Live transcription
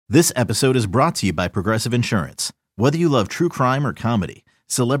This episode is brought to you by Progressive Insurance. Whether you love true crime or comedy,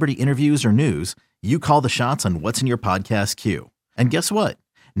 celebrity interviews or news, you call the shots on what's in your podcast queue. And guess what?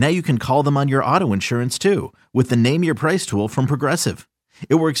 Now you can call them on your auto insurance too with the Name Your Price tool from Progressive.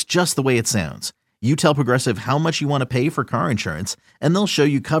 It works just the way it sounds. You tell Progressive how much you want to pay for car insurance, and they'll show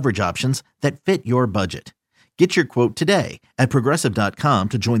you coverage options that fit your budget. Get your quote today at Progressive.com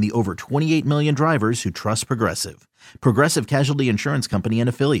to join the over 28 million drivers who trust Progressive. Progressive Casualty Insurance Company and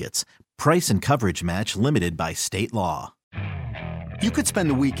Affiliates. Price and coverage match limited by state law. You could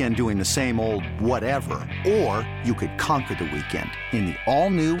spend the weekend doing the same old whatever, or you could conquer the weekend in the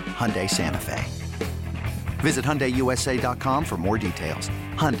all-new Hyundai Santa Fe. Visit HyundaiUSA.com for more details.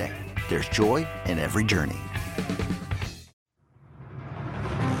 Hyundai, there's joy in every journey.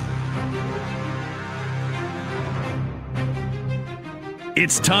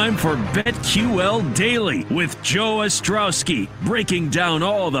 It's time for BetQL Daily with Joe Ostrowski, breaking down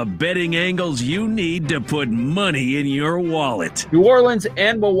all the betting angles you need to put money in your wallet. New Orleans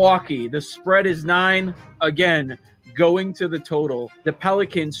and Milwaukee, the spread is 9. Again, going to the total. The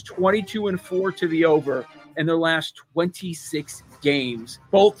Pelicans 22-4 to the over in their last 26 games.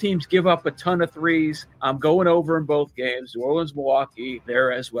 Both teams give up a ton of threes. I'm going over in both games. New Orleans, Milwaukee,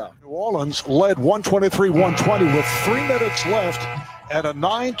 there as well. New Orleans led 123-120 with 3 minutes left and a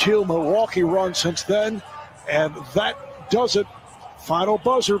 9-2 Milwaukee run since then. And that does it. Final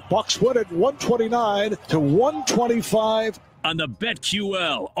buzzer. Bucks win it 129-125. On the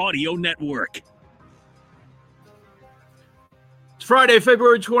BetQL Audio Network. It's Friday,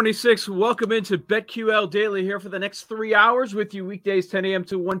 February 26th. Welcome into BetQL Daily here for the next 3 hours with you weekdays 10 a.m.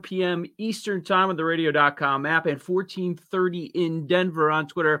 to 1 p.m. Eastern Time on the radio.com app and 1430 in Denver on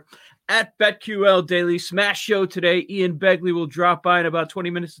Twitter at BetQL Daily. Smash show today. Ian Begley will drop by in about 20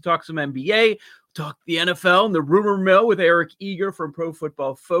 minutes to talk some NBA, talk the NFL and the rumor mill with Eric Eager from Pro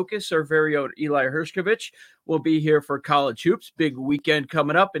Football Focus. Our very own Eli Hershkovich will be here for college hoops. Big weekend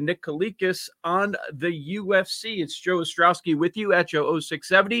coming up. And Nick Kalikas on the UFC. It's Joe Ostrowski with you at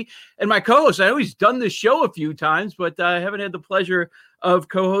Joe0670. And my co-host, I know he's done this show a few times, but I haven't had the pleasure of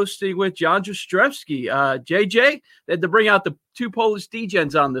co-hosting with John Jastrzemski. JJ, they had to bring out the two Polish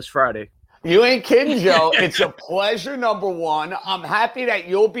DJs on this Friday. You ain't kidding, Joe. It's a pleasure, number one. I'm happy that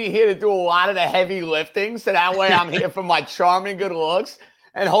you'll be here to do a lot of the heavy lifting, so that way I'm here for my charming good looks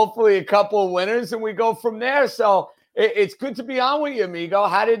and hopefully a couple of winners, and we go from there. So it's good to be on with you, amigo.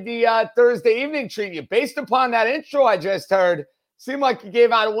 How did the Thursday evening treat you? Based upon that intro I just heard, seemed like you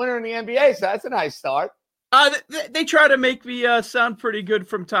gave out a winner in the NBA, so that's a nice start. They try to make me sound pretty good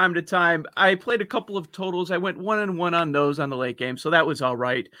from time to time. I played a couple of totals. I went 1-1 on those on the late game, so that was all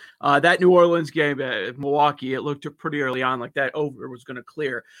right. That New Orleans game at Milwaukee, it looked pretty early on like that over was going to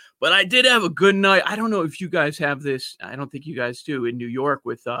clear. But I did have a good night. I don't know if you guys have this. I don't think you guys do in New York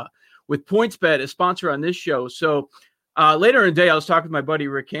with PointsBet, a sponsor on this show. So later in the day, I was talking to my buddy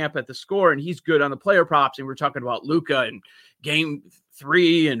Rick Camp at The Score, and he's good on the player props, and we're talking about Luka and game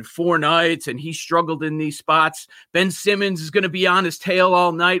 3 and 4 nights, and he struggled in these spots. Ben Simmons is going to be on his tail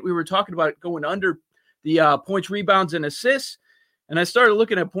all night. We were talking about going under the points, rebounds, and assists, and I started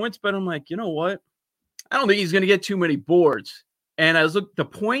looking at points, but I'm like, you know what? I don't think he's going to get too many boards. And I was looking, the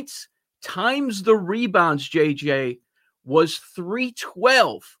points times the rebounds, JJ, was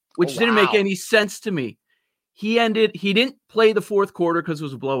 312, which didn't make any sense to me. He didn't play the fourth quarter because it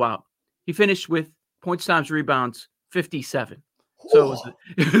was a blowout. He finished with points times rebounds 57. So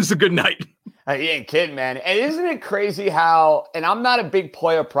it was a good night. You ain't kidding, man. And isn't it crazy how, and I'm not a big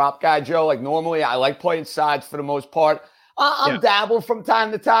player prop guy, Joe. Like normally I like playing sides for the most part. I'm dabbled from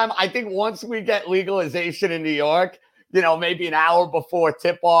time to time. I think once we get legalization in New York, maybe an hour before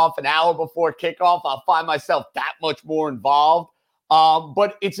tip-off, an hour before kickoff, I'll find myself that much more involved.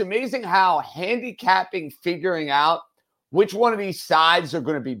 But it's amazing how handicapping, figuring out which one of these sides are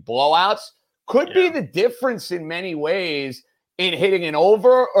going to be blowouts could be the difference in many ways in hitting an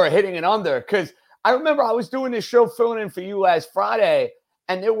over or hitting an under. Because I remember I was doing this show filling in for you last Friday,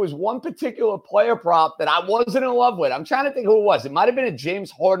 and there was one particular player prop that I wasn't in love with. I'm trying to think who it was. It might have been a James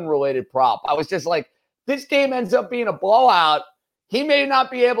Harden-related prop. I was just like, this game ends up being a blowout. He may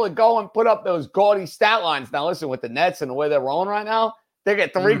not be able to go and put up those gaudy stat lines. Now, listen, with the Nets and the way they're rolling right now, they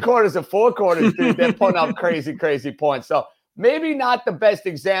get 3 quarters and 4 quarters, dude. They're putting up crazy, crazy points. So maybe not the best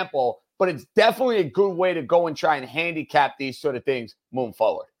example, but it's definitely a good way to go and try and handicap these sort of things moving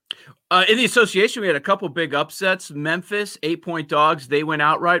forward. In the association, we had a couple big upsets. Memphis, 8-point dogs. They went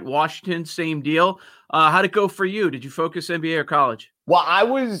outright. Washington, same deal. How'd it go for you? Did you focus NBA or college? Well, I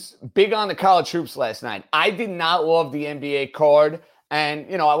was big on the college hoops last night. I did not love the NBA card. And,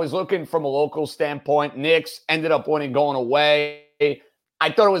 I was looking from a local standpoint. Knicks ended up winning going away.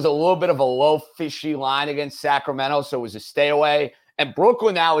 I thought it was a little bit of a low fishy line against Sacramento, so it was a stay away. And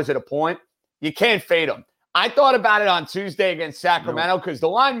Brooklyn now is at a point you can't fade them. I thought about it on Tuesday against Sacramento because the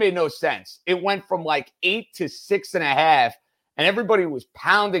line made no sense. It went from like 8 to 6.5, and everybody was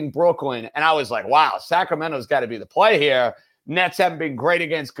pounding Brooklyn. And I was like, wow, Sacramento's got to be the play here. Nets haven't been great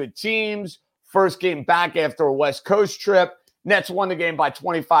against good teams. First game back after a West Coast trip. Nets won the game by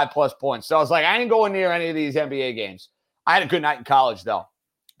 25-plus points. So I was like, I ain't going near any of these NBA games. I had a good night in college, though.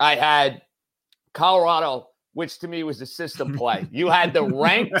 I had Colorado, which to me was a system play. You had the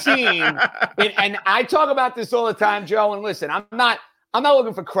ranked team. And I talk about this all the time, Joe. And listen, I'm not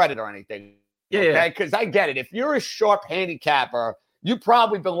looking for credit or anything. Okay? Because I get it. If you're a sharp handicapper, you've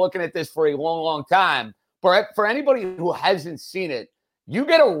probably been looking at this for a long, long time. But for anybody who hasn't seen it, you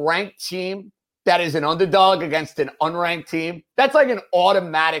get a ranked team that is an underdog against an unranked team. That's like an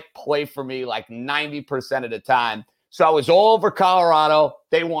automatic play for me, like 90% of the time. So I was all over Colorado.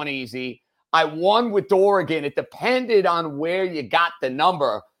 They won easy. I won with Oregon. It depended on where you got the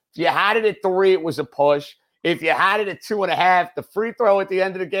number. If you had it at 3, it was a push. If you had it at 2.5, the free throw at the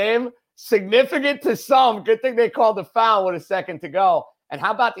end of the game, significant to some. Good thing they called the foul with a second to go. And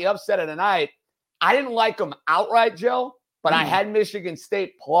how about the upset of the night? I didn't like them outright, Joe, but I had Michigan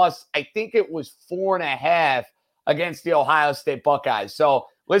State plus, I think it was 4.5 against the Ohio State Buckeyes. So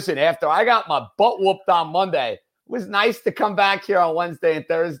listen, after I got my butt whooped on Monday, it was nice to come back here on Wednesday and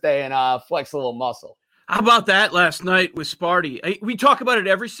Thursday and flex a little muscle. How about that last night with Sparty? We talk about it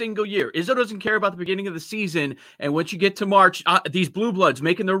every single year. Izzo doesn't care about the beginning of the season. And once you get to March, these Blue Bloods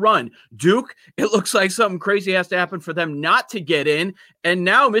making their run. Duke, it looks like something crazy has to happen for them not to get in. And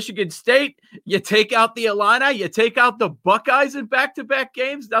now Michigan State, you take out the Illini, you take out the Buckeyes in back-to-back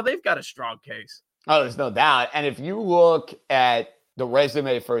games. Now they've got a strong case. Oh, there's no doubt. And if you look at the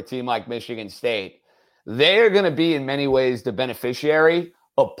resume for a team like Michigan State, they're going to be in many ways the beneficiary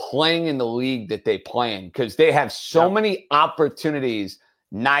of playing in the league that they play in because they have so many opportunities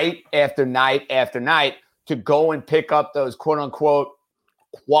night after night after night to go and pick up those quote unquote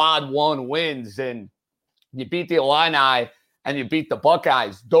quad one wins. And you beat the Illini and you beat the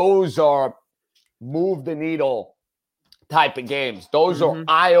Buckeyes. Those are move the needle type of games. Those are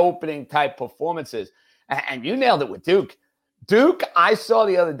eye-opening type performances. And you nailed it with Duke. Duke, I saw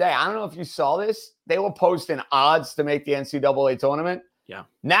the other day. I don't know if you saw this. They were posting odds to make the NCAA tournament. Yeah.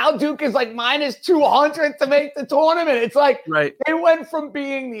 Now Duke is like minus 200 to make the tournament. It's like they went from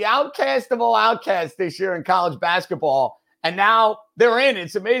being the outcast of all outcasts this year in college basketball, and now they're in.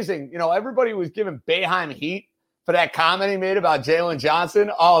 It's amazing. You know, everybody was giving Boeheim heat for that comment he made about Jalen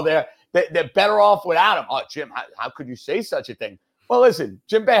Johnson. Oh, they're better off without him. Oh, Jim, how could you say such a thing? Well, listen,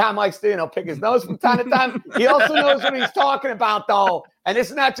 Jim Boeheim likes to, pick his nose from time to time. He also knows what he's talking about, though. And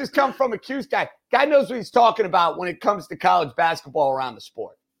it's not just come from a Q's guy. Guy knows what he's talking about when it comes to college basketball around the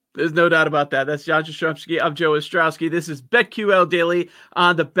sport. There's no doubt about that. That's John Jastrowski. I'm Joe Ostrowski. This is BetQL Daily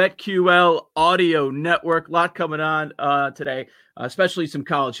on the BetQL Audio Network. A lot coming on today, especially some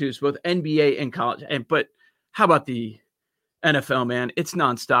college hoops, both NBA and college. But how about the NFL, man? It's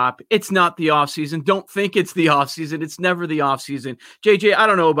nonstop. It's not the offseason. Don't think it's the offseason. It's never the offseason. JJ, I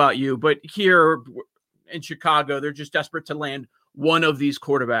don't know about you, but here in Chicago, they're just desperate to land one of these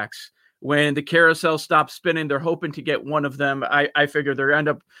quarterbacks. When the carousel stops spinning, they're hoping to get one of them. I figure they're end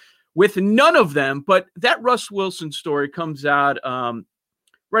up with none of them. But that Russ Wilson story comes out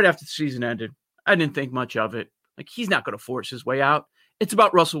right after the season ended. I didn't think much of it. Like, he's not going to force his way out. It's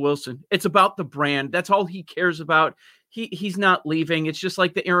about Russell Wilson. It's about the brand. That's all he cares about. He's not leaving. It's just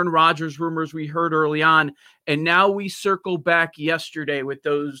like the Aaron Rodgers rumors we heard early on. And now we circle back yesterday with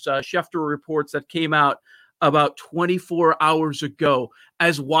those Schefter reports that came out about 24 hours ago.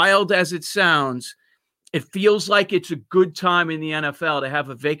 As wild as it sounds, it feels like it's a good time in the NFL to have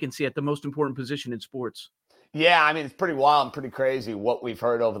a vacancy at the most important position in sports. Yeah, I mean, it's pretty wild and pretty crazy what we've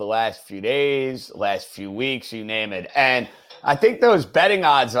heard over the last few days, last few weeks, you name it. And I think those betting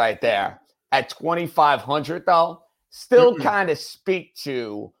odds right there at 2,500, though, still kind of speak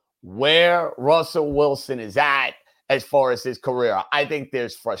to where Russell Wilson is at as far as his career. I think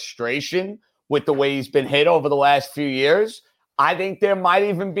there's frustration with the way he's been hit over the last few years. I think there might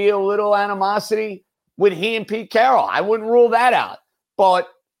even be a little animosity with he and Pete Carroll. I wouldn't rule that out. But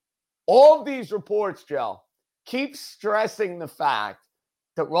all of these reports, Joe, keep stressing the fact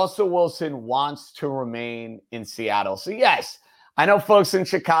that Russell Wilson wants to remain in Seattle. So, yes, I know folks in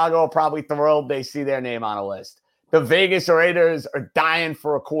Chicago are probably thrilled they see their name on a list. The Vegas Raiders are dying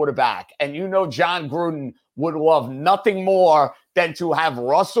for a quarterback. And John Gruden would love nothing more than to have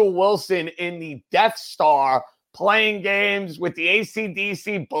Russell Wilson in the Death Star playing games with the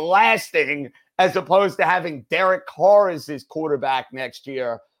AC/DC blasting as opposed to having Derek Carr as his quarterback next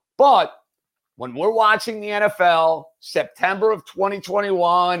year. But when we're watching the NFL, September of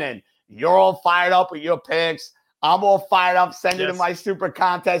 2021, and you're all fired up with your picks, I'm all fired up sending in my super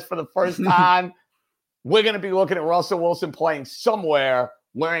contest for the first time, we're going to be looking at Russell Wilson playing somewhere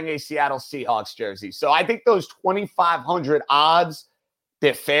wearing a Seattle Seahawks jersey. So I think those 2,500 odds,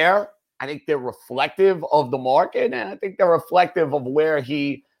 they're fair. I think they're reflective of the market, and I think they're reflective of where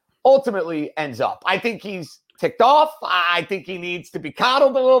he ultimately ends up. I think he's ticked off. I think he needs to be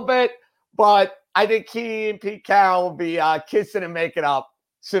coddled a little bit, but I think he and Pete Carroll will be kissing and making up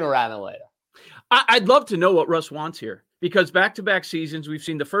sooner rather than later. I'd love to know what Russ wants here, because back-to-back seasons, we've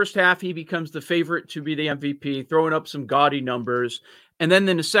seen the first half, he becomes the favorite to be the MVP, throwing up some gaudy numbers. And then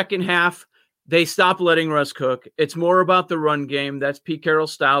in the second half, they stop letting Russ cook. It's more about the run game. That's Pete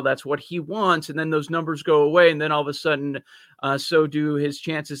Carroll's style. That's what he wants. And then those numbers go away. And then all of a sudden, so do his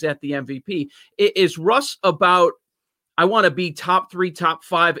chances at the MVP. Is Russ about, I want to be top 3, top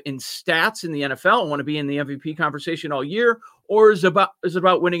 5 in stats in the NFL. I want to be in the MVP conversation all year. Or is it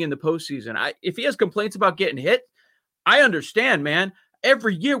about winning in the postseason? If he has complaints about getting hit, I understand, man.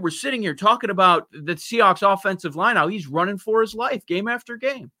 Every year we're sitting here talking about the Seahawks offensive line, how he's running for his life game after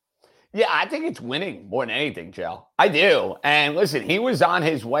game. Yeah, I think it's winning more than anything, Joe. I do. And listen, he was on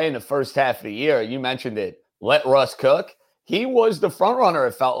his way in the first half of the year. You mentioned it. Let Russ cook. He was the front runner,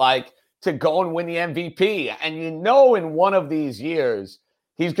 it felt like, to go and win the MVP. And in one of these years,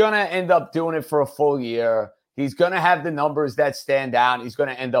 he's going to end up doing it for a full year. He's going to have the numbers that stand out. He's going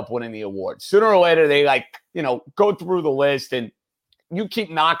to end up winning the award. Sooner or later, they go through the list, and you keep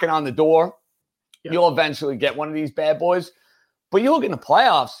knocking on the door. Yep. You'll eventually get one of these bad boys. But you look in the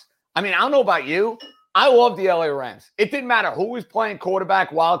playoffs. I mean, I don't know about you. I love the LA Rams. It didn't matter who was playing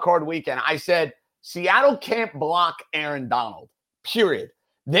quarterback wild card weekend. I said, Seattle can't block Aaron Donald, period.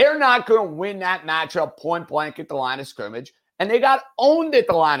 They're not going to win that matchup point blank at the line of scrimmage. And they got owned at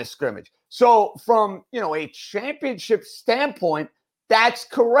the line of scrimmage. So from, a championship standpoint, that's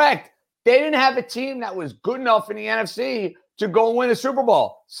correct. They didn't have a team that was good enough in the NFC to go win a Super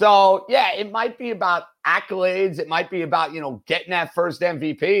Bowl. So, yeah, it might be about accolades. It might be about, getting that first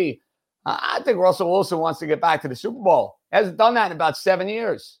MVP. I think Russell Wilson wants to get back to the Super Bowl. Hasn't done that in about 7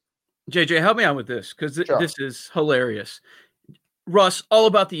 years. JJ, help me out with this, because Sure. This is hilarious. Russ, all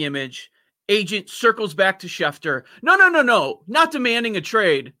about the image. Agent circles back to Schefter. No. Not demanding a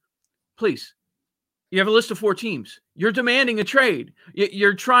trade. Please. You have a list of 4 teams. You're demanding a trade.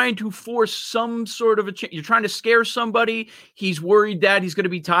 You're trying to force some sort of you're trying to scare somebody. He's worried that he's going to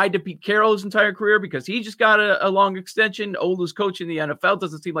be tied to Pete Carroll his entire career because he just got a long extension. Oldest coach in the NFL.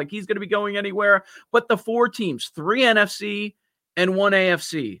 Doesn't seem like he's going to be going anywhere. But the 4 teams, 3 NFC and 1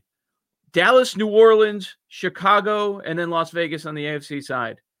 AFC. Dallas, New Orleans, Chicago, and then Las Vegas on the AFC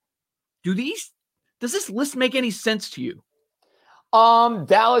side. Does this list make any sense to you?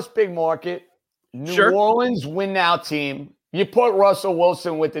 Dallas, big market. New Orleans, win now team. You put Russell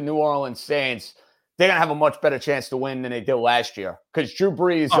Wilson with the New Orleans Saints, they're going to have a much better chance to win than they did last year because Drew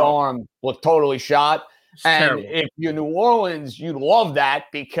Brees' arm looked totally shot. And if you're New Orleans, you love that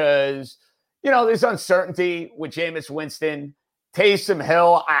because, there's uncertainty with Jameis Winston. Taysom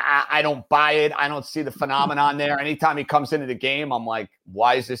Hill, I don't buy it. I don't see the phenomenon there. Anytime he comes into the game, I'm like,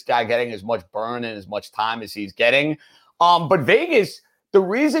 why is this guy getting as much burn and as much time as he's getting? But Vegas, the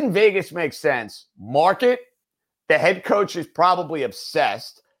reason Vegas makes sense, market, the head coach is probably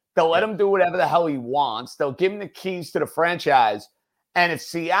obsessed. They'll let him do whatever the hell he wants. They'll give him the keys to the franchise. And if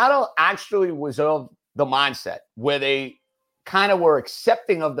Seattle actually was of the mindset where they kind of were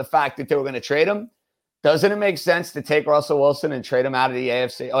accepting of the fact that they were going to trade him, doesn't it make sense to take Russell Wilson and trade him out of the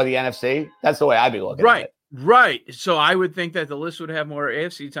AFC or the NFC? That's the way I'd be looking at it. Right. So I would think that the list would have more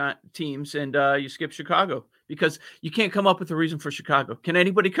AFC teams and you skip Chicago because you can't come up with a reason for Chicago. Can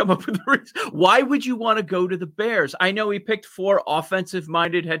anybody come up with a reason? Why would you want to go to the Bears? I know he picked 4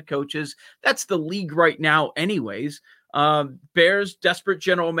 offensive-minded head coaches. That's the league right now anyways. Bears, desperate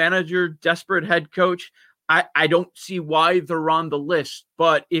general manager, desperate head coach. I don't see why they're on the list,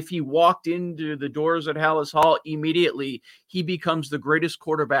 but if he walked into the doors at Hallis Hall immediately, he becomes the greatest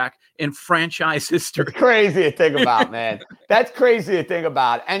quarterback in franchise history. It's crazy to think about, man. That's crazy to think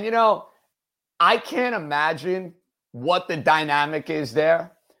about. And, I can't imagine what the dynamic is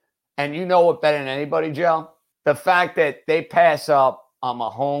there. And you know it better than anybody, Joe. The fact that they pass up on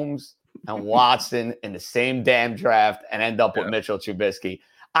Mahomes and Watson in the same damn draft and end up with Mitchell Trubisky.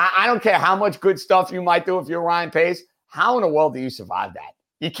 I don't care how much good stuff you might do if you're Ryan Pace. How in the world do you survive that?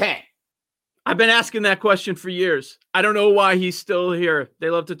 You can't. I've been asking that question for years. I don't know why he's still here. They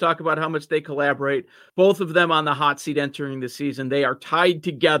love to talk about how much they collaborate. Both of them on the hot seat entering the season. They are tied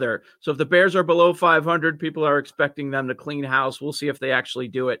together. So if the Bears are below 500, people are expecting them to clean house. We'll see if they actually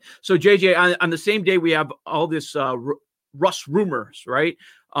do it. So, JJ, on the same day, we have all this Russ rumors, right?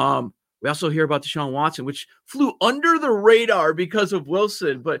 We also hear about Deshaun Watson, which flew under the radar because of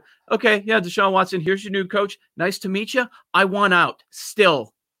Wilson. But, okay, yeah, Deshaun Watson, here's your new coach. Nice to meet you. I want out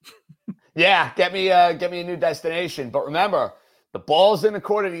still. Yeah, get me a new destination. But remember, the ball's in the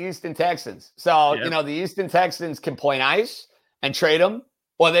court of the Houston Texans. So, the Houston Texans can play nice and trade him,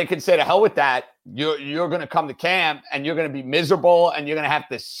 or they can say to hell with that. You're going to come to camp and you're going to be miserable and you're going to have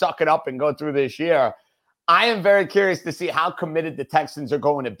to suck it up and go through this year. I am very curious to see how committed the Texans are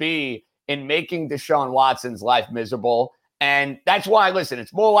going to be in making Deshaun Watson's life miserable. And that's why, listen,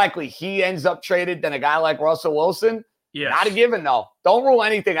 it's more likely he ends up traded than a guy like Russell Wilson. Yeah, not a given, though. Don't rule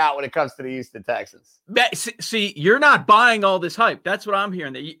anything out when it comes to the Houston Texans. See, you're not buying all this hype. That's what I'm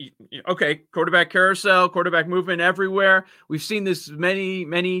hearing. Okay, quarterback carousel, quarterback movement everywhere. We've seen this many,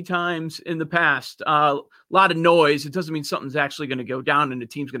 many times in the past. A lot of noise. It doesn't mean something's actually going to go down and the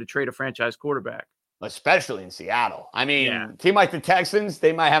team's going to trade a franchise quarterback. Especially in Seattle. I mean, a team like the Texans,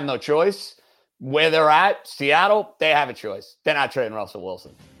 they might have no choice. Where they're at, Seattle, they have a choice. They're not trading Russell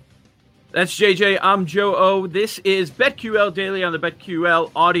Wilson. That's JJ. I'm Joe O. This is BetQL Daily on the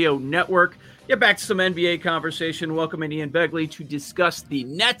BetQL Audio Network. Get back to some NBA conversation. Welcome in Ian Begley to discuss the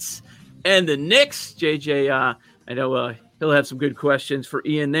Nets and the Knicks. JJ, I know he'll have some good questions for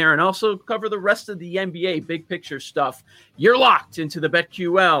Ian there, and also cover the rest of the NBA big picture stuff. You're locked into the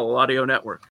BetQL Audio Network.